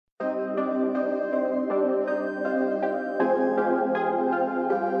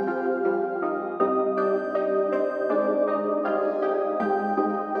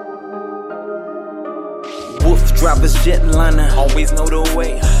WooFDriver's JetLiner, always know the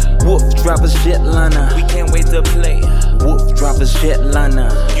way. WooFDriver's JetLiner, We can't wait to play. WooFDriver's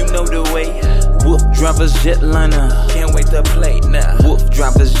JetLiner, You know the way. WooFDriver's JetLiner, Can't wait to play now.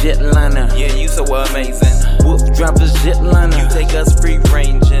 WooFDriver's JetLiner, Yeah, you so amazing. WooFDriver's JetLiner, You take us free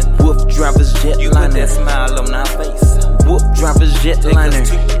ranging. WooFDriver's You put that JetLiner, smile on our face. WooFDriver's Take us JetLiner,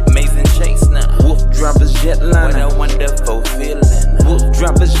 to amazing chase now. WooFDriver's What JetLiner, a wonderful feeling.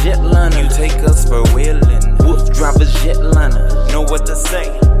 WooFDriver's You JetLiner, take us for wheeling. WooFDriver's JetLiner, Know what to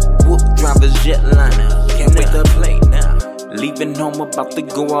say. WooFDriver's JetLiner. Can't wait to play now. Leaving home, about to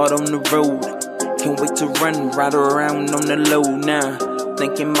go out on the road. Can't wait to run right around on the low now.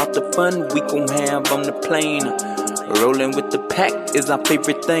 Thinking about the fun we gon' have on the plane. Rolling with the pack is our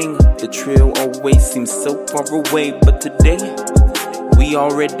favorite thing. The trail always seems so far away, but today we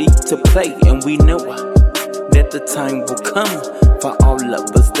all ready to play, and we know that the time will come for all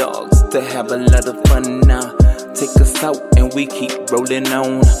of us dogs to have a lot of fun now. Take us out and we keep rolling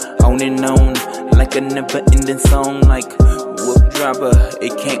on and on, like a never-ending song. Like WooFDriver,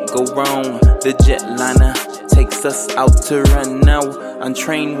 it can't go wrong. The JetLiner takes us out to run now. On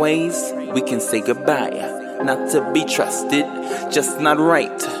train ways, we can say goodbye. Not to be trusted, just not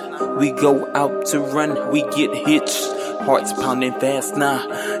right. We go out to run, we get hitched. Hearts pounding fast now,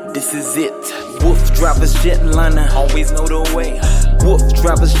 this is it. WooFDriver's JetLiner, Always know the way.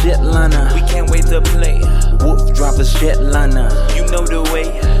 WooFDriver's JetLiner, We can't wait to play. WooFDriver's JetLiner, You know the way.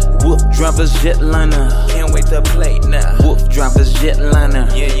 WooFDriver's JetLiner, Can't wait to play now. WooFDriver's JetLiner,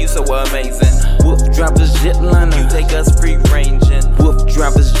 Yeah, you so amazing. WooFDriver's You JetLiner, take us free ranging.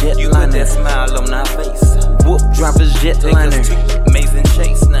 WooFDriver's You put that JetLiner, smile on our face. WooFDriver's Take us JetLiner, to amazing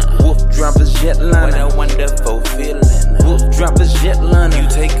chase now. WooFDriver's What JetLiner, a wonderful feeling. WooFDriver's You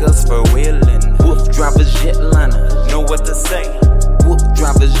JetLiner, take us for wheeling. WooFDriver's JetLiner, Know what to say.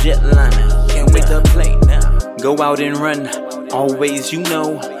 WooFDriver's JetLiner. Can't wait to play now. Go out and run, always you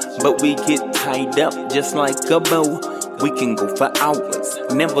know, but we get tied up just like a bow. We can go for hours,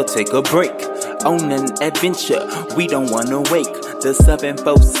 never take a break. On an adventure, we don't wanna wake. The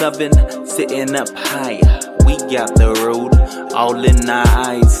 747 sitting up high. We got the road all in our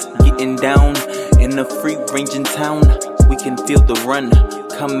eyes. Getting down in a free ranging town. We can feel the run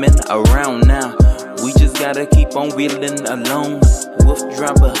coming around now. We just gotta keep on wheeling along.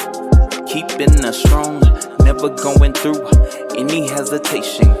 WooFDriver, keeping us strong, never going through any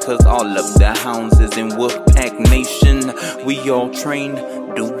hesitation, cause all of the hounds is in Wolfpack Nation. We all trained,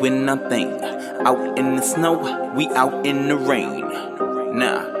 doing nothing. Out in the snow, we out in the rain.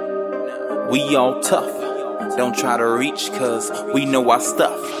 Nah, we all tough. Don't try to reach, cause we know our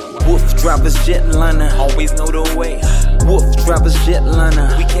stuff. WooFDriver's JetLiner, Always know the way. WooFDriver's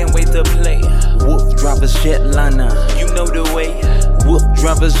JetLiner, We can't wait to play. WooFDriver's JetLiner, You know the way.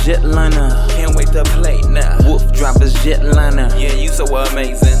 WooFDriver's JetLiner, Can't wait to play now. WooFDriver's JetLiner, Yeah, you so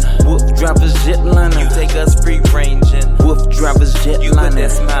amazing. WooFDriver's You JetLiner, take us free ranging. WooFDriver's You put that JetLiner,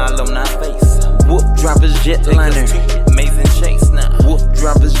 smile on our face. WooFDriver's Take us JetLiner, to amazing chase now.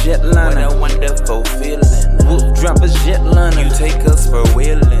 WooFDriver's What JetLiner, a wonderful feeling. WooFDriver's You JetLiner, take us for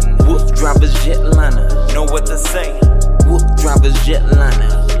wheeling.